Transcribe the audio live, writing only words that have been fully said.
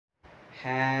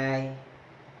هاي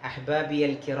أحبابي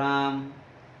الكرام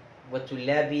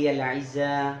وطلابي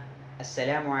الأعزاء،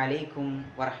 السلام عليكم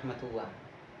ورحمة الله.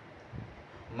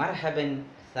 مرحبا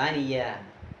ثانية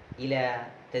إلى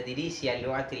تدريس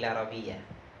اللغة العربية.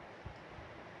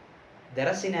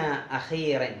 درسنا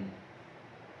أخيرا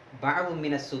بعض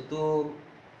من السطور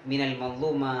من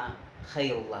المنظومة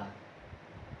خير الله.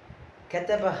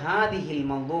 كتب هذه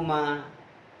المنظومة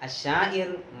الشاعر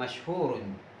مشهور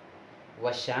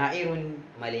وشاعر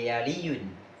مليالي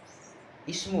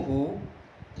اسمه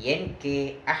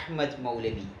أحمد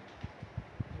مولوي.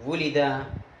 ولد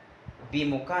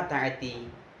بمقاطعة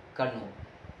كنور.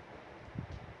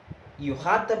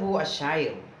 يخاطب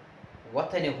الشاعر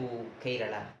وطنه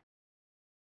كيرلا.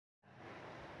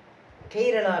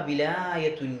 كيرلا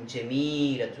ولاية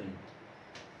جميلة.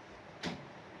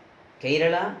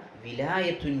 كيرلا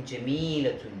ولاية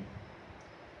جميلة.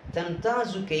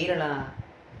 تمتاز كيرلا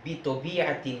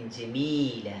بطبيعة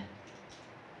جميلة.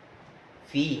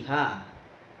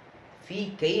 في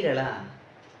كيرلا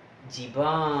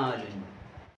جبال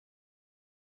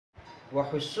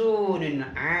وحصون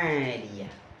عالية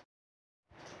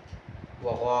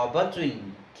وغابة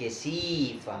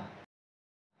كثيفة،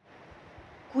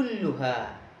 كلها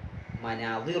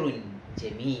مناظر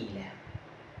جميلة.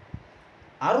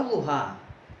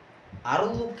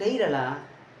 أرض كيرلا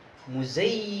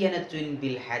مزينة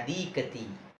بالحديقة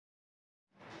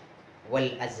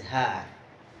والأزهار.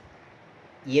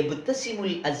 يبتسم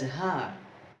الأزهار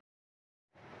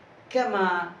كما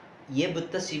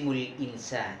يبتسم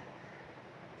الإنسان،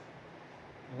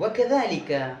 وكذلك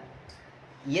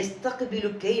يستقبل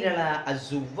كيرلا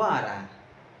الزوار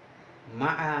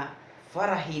مع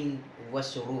فرح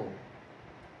وسرور.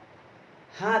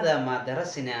 هذا ما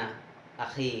درسنا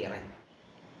أخيرا.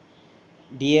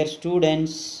 Dear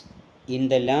students, in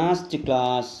the last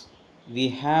class we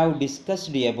have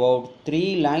discussed about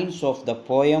 3 lines of the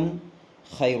poem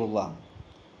Khairullah,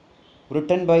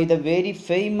 written by the very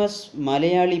famous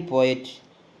Malayali poet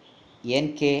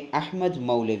N.K. Ahmad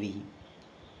Maulavi.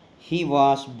 He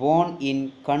was born in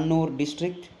Kannur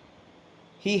district.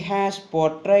 He has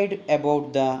portrayed about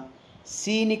the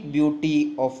scenic beauty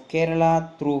of Kerala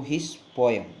through his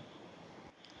poem.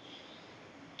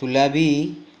 طلابي،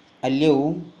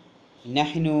 اليوم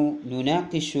نحن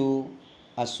نناقش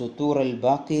السطور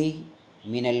الباقي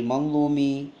من المنظوم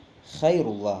خير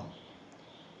الله.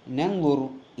 ننظر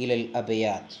إلى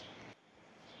الأبيات.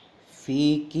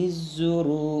 فيك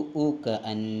الزروء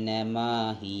كأنما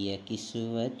هي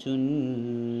كسوة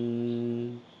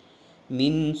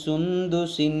من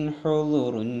سندس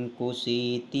حضر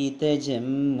كسيت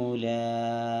تجملا.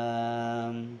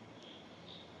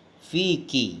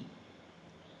 ഫീക്കി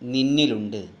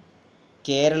നിന്നിലുണ്ട്,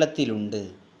 കേരളത്തിലുണ്ട്.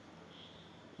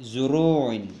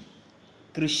 സുറൂൻ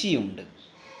കൃഷിയുണ്ട്.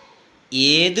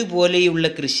 ഏതുപോലെയുള്ള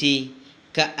കൃഷി?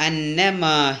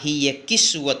 കഅന്നമാഹിയ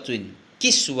കിസ്വത്തുൻ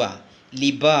കിസ്വ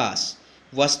ലിബാസ്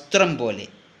വസ്ത്രം പോലെ.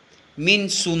 മിൻ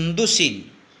സുന്ദുസിൻ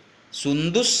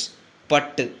സുന്ദുസ്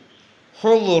പട്ട്.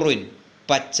 ഹുളുറുൻ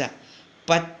പച്ച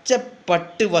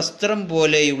പച്ചപ്പട്ട് വസ്ത്രം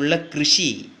പോലെയുള്ള കൃഷി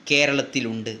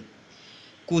കേരളത്തിലുണ്ട്.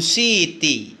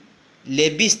 കുസീത്തി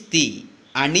ലബിസ്തി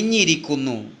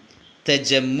അണിഞ്ഞിരിക്കുന്നു.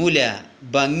 തജമ്മുല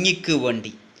ഭംഗിക്ക്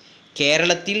വേണ്ടി.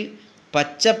 കേരളത്തിൽ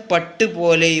പച്ചപ്പട്ട്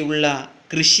പോലെയുള്ള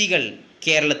കൃഷികൾ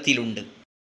കേരളത്തിലുണ്ട്.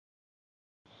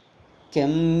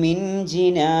 കം മിൻ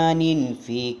ജിനാനിൻ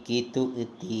ഫീകി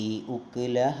തുഅതി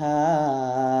ഉക്ലഹാ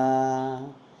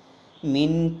മിൻ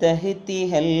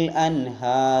തഹ്തിഹൽ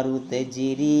അൻഹാറു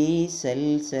തജ്രി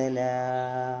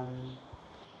സൽസലാം.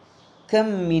 കം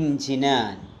മിൻ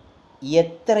ജിനാൻ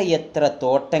എത്രയെത്ര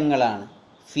തോട്ടങ്ങളാണ്.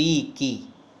 ഫീക്കി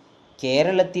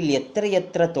കേരളത്തിൽ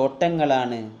എത്രയെത്ര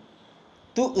തോട്ടങ്ങളാണ്.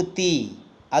 തുഅതി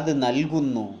അത്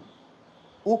നൽകുന്നു.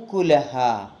 ഉക്കുലഹ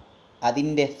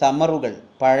അതിൻ്റെ സമറുകൾ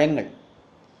പഴങ്ങൾ.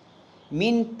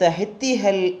 മിൻ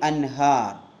തഹ്തിഹൽ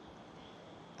അൻഹാർ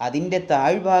അതിൻ്റെ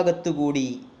താഴ്ഭാഗത്തുകൂടി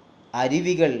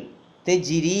അരുവികൾ.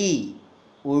 തെജിരി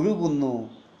ഒഴുകുന്നു.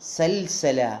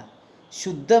 സൽസല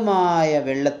ശുദ്ധമായ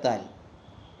വെള്ളത്താൽ.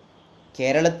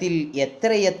 കേരളത്തിൽ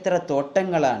എത്രയെത്ര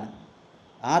തോട്ടങ്ങളാണ്.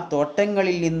 ആ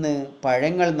തോട്ടങ്ങളിൽ നിന്ന്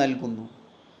പഴങ്ങൾ നൽകുന്നു.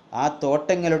 ആ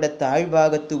തോട്ടങ്ങളുടെ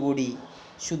താഴ്ഭാഗത്തുകൂടി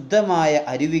ശുദ്ധമായ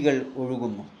അരുവികൾ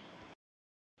ഒഴുകുന്നു.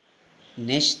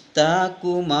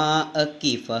 നഷ്താകു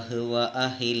മാഅകി ഫഹ്വ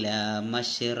അഹ്ലാ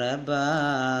മശ്റബാ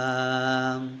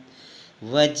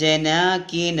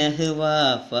വജനാകി നഹ്വാ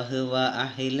ഫഹ്വ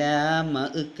അഹ്ലാ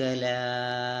മഅ്കലാ.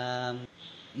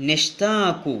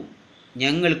 നഷ്താകു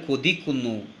ഞങ്ങൾ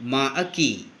കൊതിക്കുന്നു.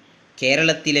 മാഅകി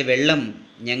കേരളത്തിലെ വെള്ളം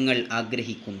ഞങ്ങൾ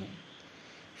ആഗ്രഹിക്കുന്നു.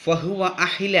 ഫഹ്വ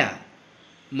അഹ്ല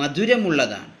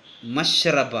മധുരമുള്ളതാണ്.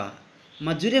 മശ്റബ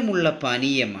മധുരമുള്ള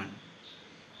പാനീയമാണ്.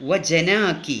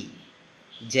 വജനാക്കി,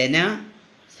 ജന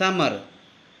സമർ,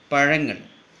 പഴങ്ങൾ,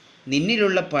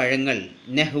 നിന്നിലുള്ള പഴങ്ങൾ,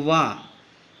 നഹ്വ,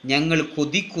 ഞങ്ങൾ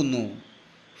കൊതിക്കുന്നു,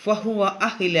 ഫഹുവ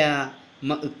അഹ്ല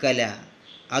മഅ്കല,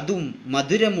 അതും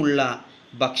മധുരമുള്ള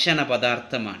ഭക്ഷണ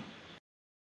പദാർത്ഥമാണ്.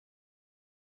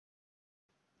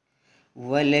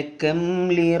 വലക്കം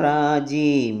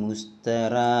ലിറാജി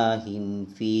മുസ്തറാഹിൻ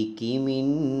ഫീകി മിൻ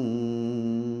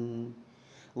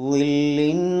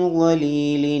ളില്ലിൻ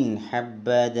ളലീലിൻ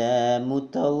ഹബ്ബദ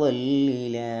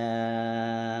മുതവല്ലില.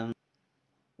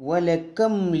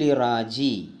 വലക്കം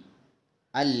ലിറാജി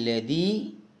അല്ലദീ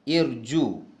ഇർജു,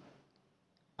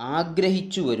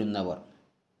 ആഗ്രഹിച്ചു വരുന്നവർ,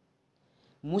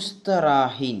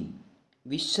 മുസ്തറാഹിൻ,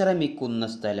 വിശ്രമിക്കുന്ന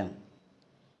സ്ഥലം,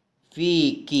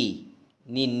 ഫീക്കി,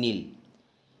 നിന്നിൽ,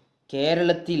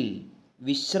 കേരളത്തിൽ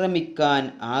വിശ്രമിക്കാൻ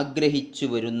ആഗ്രഹിച്ചു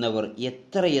വരുന്നവർ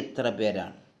എത്രയെത്ര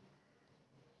പേരാണ്.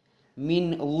 മിൻ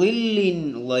ളില്ലിൻ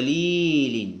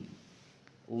വലീലിൻ,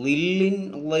 ളില്ലിൻ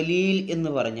വലീൽ എന്ന്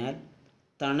പറഞ്ഞാൽ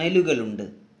തണലുകളുണ്ട്.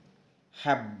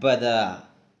 ഹബ്ബദ,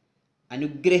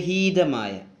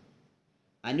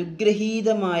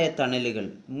 അനുഗ്രഹീതമായ തണലുകൾ,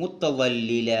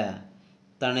 മുത്തവല്ലില,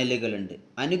 തണലുകളുണ്ട്.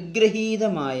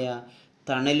 അനുഗ്രഹീതമായ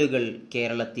തണലുകൾ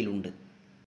കേരളത്തിലുണ്ട്.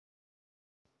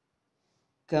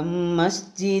 കം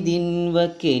മസ്ജിദിൻ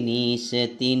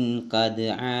വകനീസത്തിൻ ഖദ്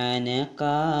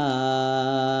ആനകാ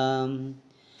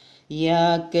യാ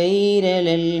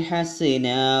കൈരലൽ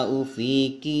ഹസ്നാഉ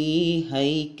ഫീകി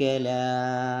ഹൈകലാ.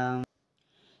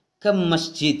 കം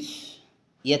മസ്ജിദ്,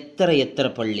 എത്രയെത്ര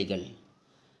പള്ളികൾ,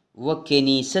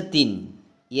 വകനീസത്തിൻ,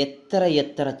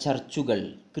 എത്രയെത്ര ചർച്ചുകൾ,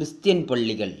 ക്രിസ്ത്യൻ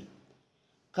പള്ളികൾ,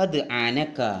 ഖദ്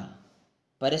ആനക,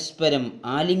 പരസ്പരം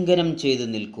ആലിംഗനം ചെയ്ത്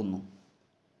നിൽക്കുന്നു,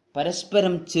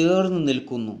 പരസ്പരം ചേർന്ന്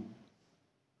നിൽക്കുന്നു.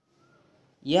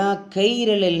 യാ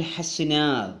കൈരളൽ ഹസ്നാ,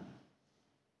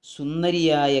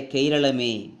 സുന്ദരിയായ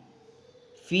കൈരളമേ,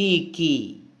 ഫീക്കി,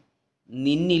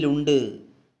 നിന്നിലുണ്ട്,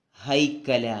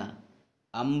 ഹൈക്കല,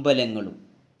 അമ്പലങ്ങളും.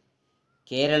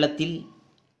 കേരളത്തിൽ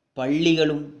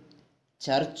പള്ളികളും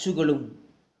ചർച്ചുകളും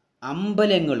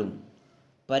അമ്പലങ്ങളും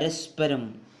പരസ്പരം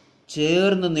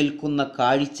ചേർന്ന് നിൽക്കുന്ന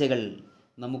കാഴ്ചകൾ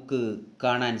നമുക്ക്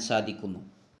കാണാൻ സാധിക്കുന്നു.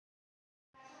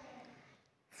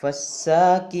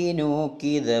 ഫസ്സാകിനു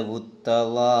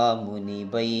കിദവുത്തളാമുനി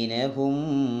ബൈനഹും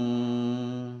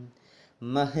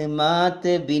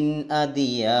മഹ്മാത് ബിൻ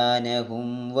അദിയാനഹും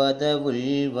വദവുൽ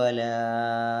വലാ.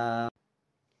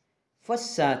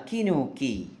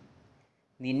 ഫസ്സാകിനൂക്കി,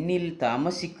 നിന്നിൽ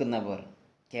താമസിക്കുന്നവർ,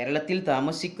 കേരളത്തിൽ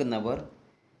താമസിക്കുന്നവർ,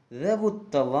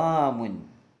 ദവുത്തളാമുൻ,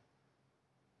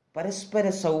 പരസ്പര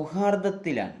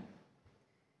സൗഹാർദ്ദത്തിലാണ്,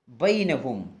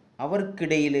 ബൈനഹും,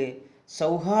 അവർക്കിടയിൽ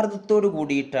സൗഹാർദ്ദത്തോടു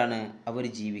കൂടിയിട്ടാണ് അവർ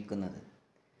ജീവിക്കുന്നത്.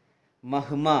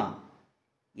 മഹ്മ,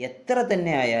 എത്ര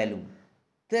തന്നെ ആയാലും,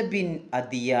 തബിൻ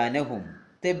അദിയാനഹും,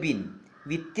 തബിൻ,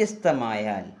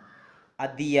 വ്യത്യസ്തമായാൽ,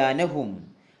 അദിയാനഹും,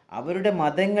 അവരുടെ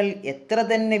മതങ്ങൾ എത്ര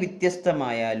തന്നെ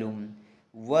വ്യത്യസ്തമായാലും,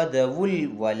 വദവുൽ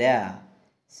വല,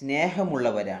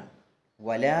 സ്നേഹമുള്ളവരാണ്.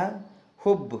 വല,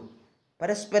 ഹുബ്,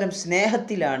 പരസ്പരം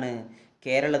സ്നേഹത്തിലാണ്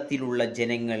കേരളത്തിലുള്ള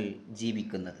ജനങ്ങൾ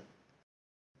ജീവിക്കുന്നത്.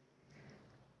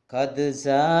 ഖദ്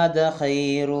സാദ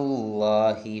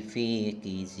ഖൈറുല്ലാഹി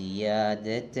ഫീകി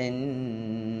സിയാദതൻ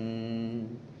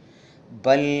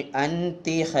ബൽ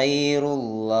അൻതി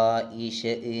ഖൈറുല്ലാഹി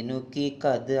ശഅനുകി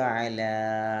ഖദ് അലാ.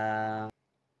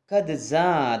 ഖദ്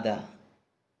സാദ,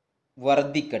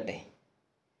 വർദ്ധിക്കട്ടെ,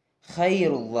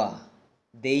 ഖൈറുല്ലാഹ്,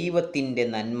 ദൈവത്തിൻ്റെ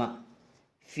നന്മ,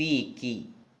 ഫീക്കി,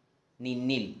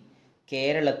 നിന്നിൽ,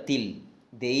 കേരളത്തിൽ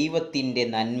ദൈവത്തിൻ്റെ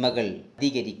നന്മകൾ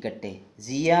അധികരിക്കട്ടെ,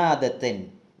 സിയാദത്തൻ,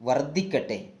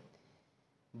 വർദ്ധിക്കട്ടെ,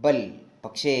 ബൽ,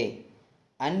 പക്ഷേ,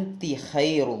 അൻതി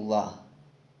ഖൈറുല്ലാഹ്,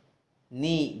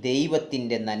 നീ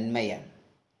ദൈവത്തിൻ്റെ നന്മയാണ്,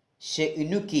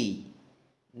 ശഅനുകി,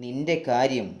 നിൻ്റെ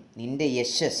കാര്യം, നിൻ്റെ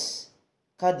യശസ്,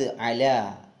 ഖദ് അല,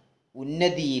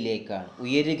 ഉന്നതിയിലേക്കാണ്,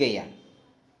 ഉയരുകയാണ്.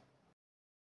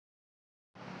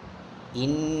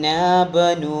 ഇന്നാ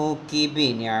ബനൂകി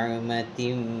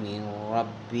ബിനിഅമതിൻ മിൻ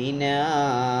റബ്ബിനാ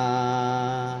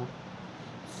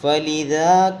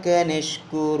ഫലിദാക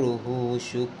നഷ്കുറുഹു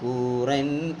ശുകൂറൻ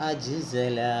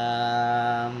അജ്സലാ.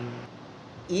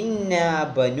 ഇന്നാ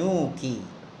ബനൂകി,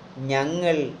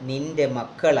 ഞങ്ങൾ നിൻ്റെ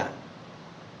മക്കളാണ്,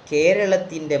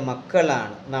 കേരളത്തിൻ്റെ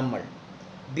മക്കളാണ് നമ്മൾ,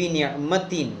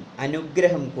 ബിനിഅമത്തിൻ,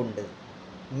 അനുഗ്രഹം കൊണ്ട്,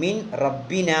 മിൻ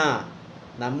റബ്ബിന,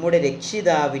 നമ്മുടെ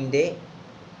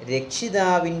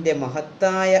രക്ഷിതാവിൻ്റെ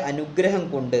മഹത്തായ അനുഗ്രഹം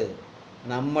കൊണ്ട്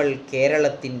നമ്മൾ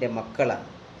കേരളത്തിൻ്റെ മക്കളാണ്.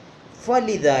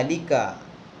 ഫലിദാലിക,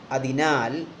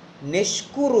 അതിനാൽ,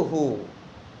 നഷ്കുറുഹു,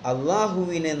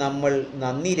 അള്ളാഹുവിന് നമ്മൾ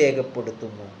നന്ദി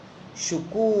രേഖപ്പെടുത്തുന്നു,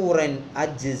 ശുക്കൂറൻ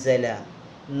അജ്സല,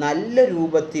 നല്ല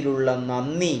രൂപത്തിലുള്ള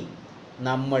നന്ദി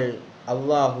നമ്മൾ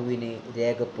അള്ളാഹുവിന്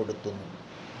രേഖപ്പെടുത്തുന്നു.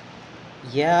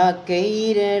 യാ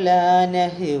കൈരള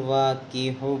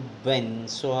നഹ്വാക്കി ഹുബ്ബൻ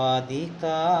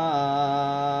സ്വാദിഖാ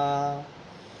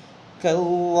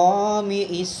കൗവാമി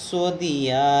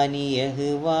ഇസ്വദിയാനി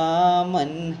യഹ്വാ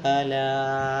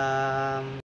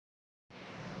മൻഹലാം.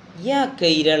 യാ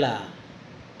കൈരള,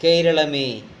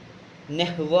 കേരളമേ,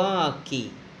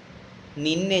 നഹ്വാക്കി,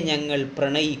 നിന്നെ ഞങ്ങൾ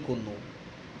പ്രണയിക്കുന്നു,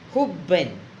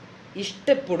 ഹുബ്ബൻ,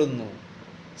 ഇഷ്ടപ്പെടുന്നു,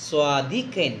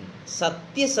 സ്വാദിഖൻ,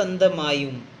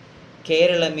 സത്യസന്ധമായും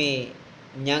കേരളമേ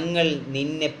ഞങ്ങൾ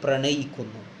നിന്നെ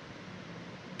പ്രണയിക്കുന്നു.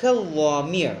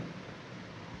 കവ്വാമിയ,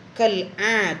 കൽ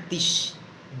ആതിഷ്,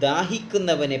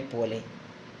 ദാഹിക്കുന്നവനെ പോലെ,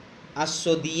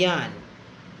 അസ്വദിയാൻ,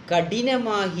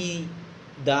 കഠിനമായി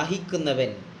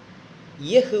ദാഹിക്കുന്നവൻ,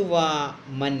 യഹ്വാ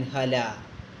മൻഹല,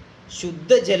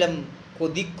 ശുദ്ധജലം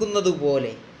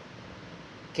കൊതിക്കുന്നതുപോലെ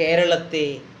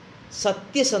കേരളത്തെ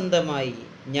സത്യസന്ധമായി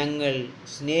ഞങ്ങൾ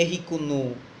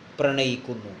സ്നേഹിക്കുന്നു,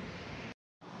 പ്രണയിക്കുന്നു.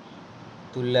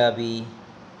 തുല്ലാബി,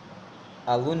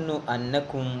 അവുന്നു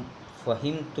അന്നക്കും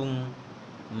ഫഹിംതും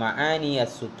മആനി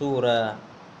അസ്സുതൂറ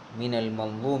മിനൽ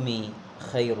മൻളൂമി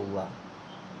ഖൈറുള്ള.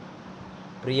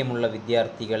 പ്രിയമുള്ള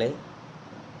വിദ്യാർത്ഥികളെ,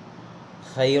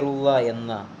 ഖൈറുള്ള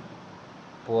എന്ന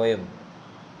പോയം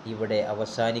ഇവിടെ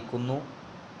അവസാനിക്കുന്നു.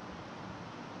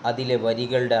 അതിലെ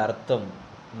വരികളുടെ അർത്ഥം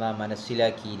നാം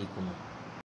മനസ്സിലാക്കിയിരിക്കുന്നു.